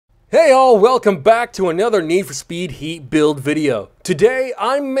Hey all, welcome back to another Need for Speed Heat build video. Today,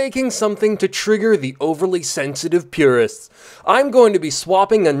 I'm making something to trigger the overly sensitive purists. I'm going to be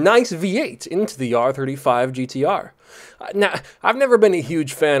swapping a nice V8 into the R35 GTR. Now, I've never been a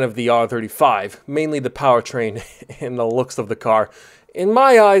huge fan of the R35, mainly the powertrain and the looks of the car. In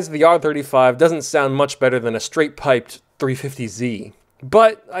my eyes, the R35 doesn't sound much better than a straight-piped 350Z.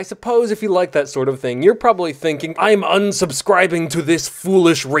 But I suppose if you like that sort of thing, you're probably thinking, I'm unsubscribing to this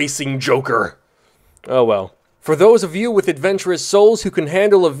foolish racing joker. Oh well. For those of you with adventurous souls who can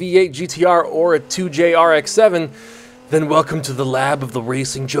handle a V8 GTR or a 2J RX-7, then welcome to the lab of the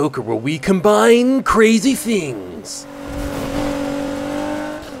racing joker where we combine crazy things.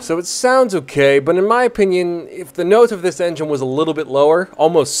 So it sounds okay, but in my opinion, if the note of this engine was a little bit lower,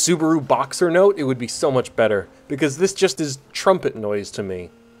 almost Subaru Boxer note, it would be so much better. Because this just is trumpet noise to me.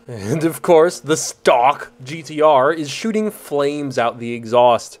 And of course, the stock GTR is shooting flames out the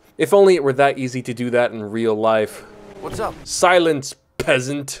exhaust. If only it were that easy to do that in real life. What's up? Silence,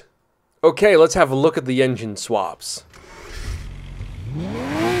 peasant. Okay, let's have a look at the engine swaps.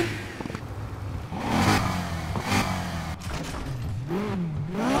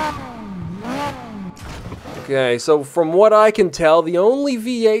 Okay, so from what I can tell, the only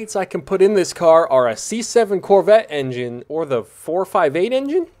V8s I can put in this car are a C7 Corvette engine or the 458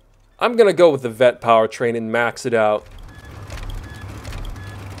 engine? I'm gonna go with the Vette powertrain and max it out.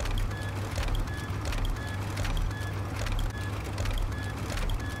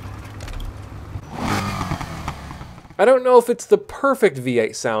 I don't know if it's the perfect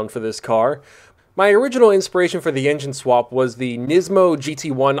V8 sound for this car. My original inspiration for the engine swap was the Nismo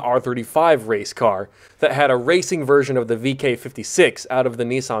GT1 R35 race car that had a racing version of the VK56 out of the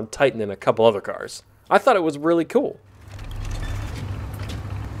Nissan Titan and a couple other cars. I thought it was really cool.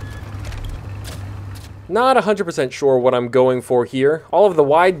 Not 100% sure what I'm going for here. All of the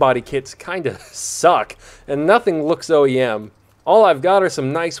wide body kits kinda suck, and nothing looks OEM. All I've got are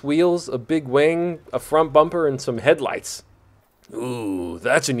some nice wheels, a big wing, a front bumper, and some headlights. Ooh,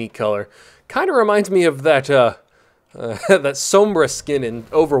 that's a neat color. Kinda reminds me of that, that Sombra skin in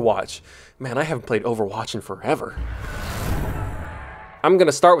Overwatch. Man, I haven't played Overwatch in forever. I'm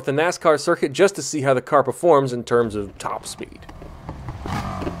gonna start with the NASCAR circuit just to see how the car performs in terms of top speed.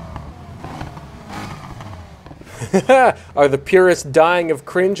 Are the purists dying of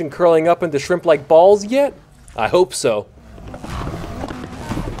cringe and curling up into shrimp-like balls yet? I hope so.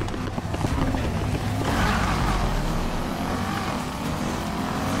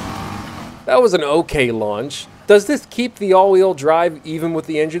 That was an okay launch. Does this keep the all-wheel drive even with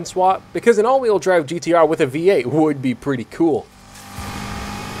the engine swap? Because an all-wheel drive GTR with a V8 would be pretty cool.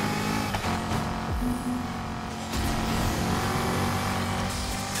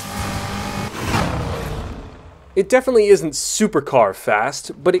 It definitely isn't supercar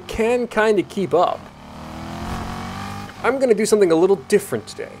fast, but it can kinda keep up. I'm gonna do something a little different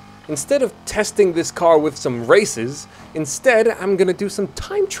today. Instead of testing this car with some races, instead I'm gonna do some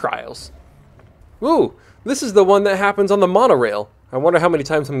time trials. Ooh, this is the one that happens on the monorail. I wonder how many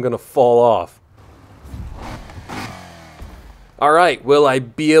times I'm gonna fall off. Alright, will I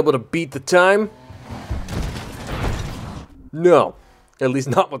be able to beat the time? No, at least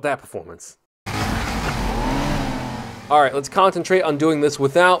not with that performance. Alright, let's concentrate on doing this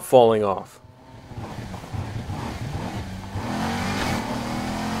without falling off.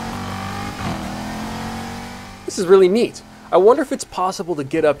 This is really neat. I wonder if it's possible to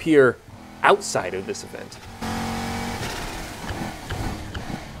get up here outside of this event.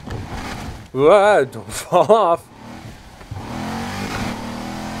 Whoa, don't fall off.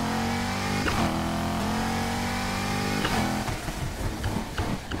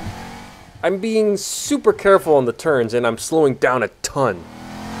 I'm being super careful on the turns and I'm slowing down a ton.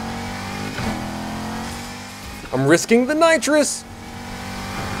 I'm risking the nitrous!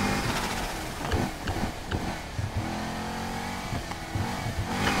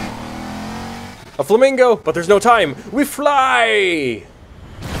 A flamingo, but there's no time. We fly!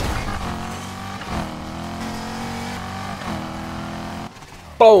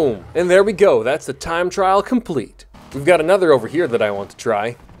 Boom! And there we go. That's the time trial complete. We've got another over here that I want to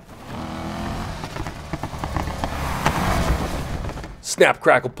try. Snap,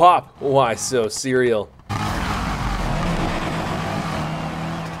 crackle, pop. Why so serial?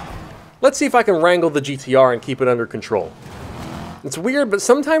 Let's see if I can wrangle the GTR and keep it under control. It's weird, but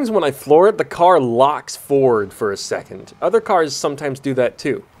sometimes when I floor it, the car locks forward for a second. Other cars sometimes do that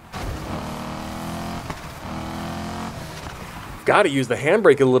too. Gotta use the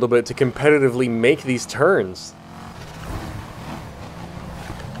handbrake a little bit to competitively make these turns.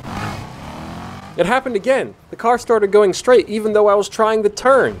 It happened again. The car started going straight even though I was trying to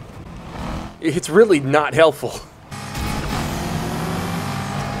turn. It's really not helpful.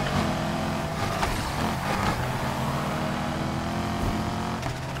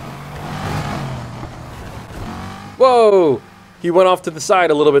 Whoa! He went off to the side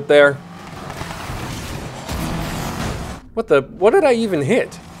a little bit there. What did I even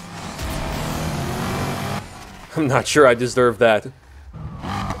hit? I'm not sure I deserve that.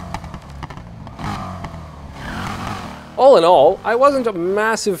 All in all, I wasn't a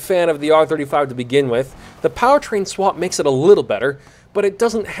massive fan of the R35 to begin with. The powertrain swap makes it a little better, but it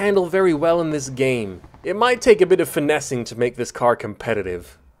doesn't handle very well in this game. It might take a bit of finessing to make this car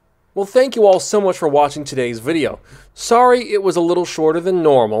competitive. Well, thank you all so much for watching today's video. Sorry it was a little shorter than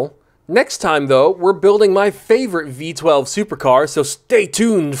normal. Next time, though, we're building my favorite V12 supercar, so stay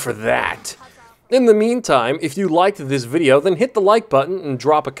tuned for that. In the meantime, if you liked this video, then hit the like button and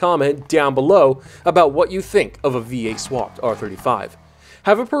drop a comment down below about what you think of a V8 swapped R35.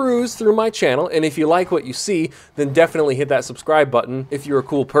 Have a peruse through my channel, and if you like what you see, then definitely hit that subscribe button if you're a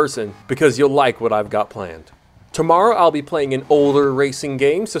cool person, because you'll like what I've got planned. Tomorrow I'll be playing an older racing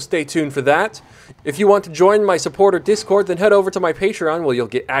game, so stay tuned for that. If you want to join my supporter Discord, then head over to my Patreon where you'll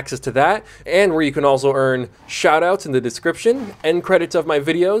get access to that, and where you can also earn shoutouts in the description, end credits of my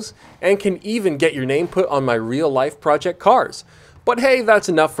videos, and can even get your name put on my real-life project cars. But hey, that's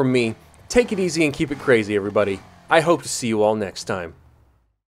enough from me. Take it easy and keep it crazy, everybody. I hope to see you all next time.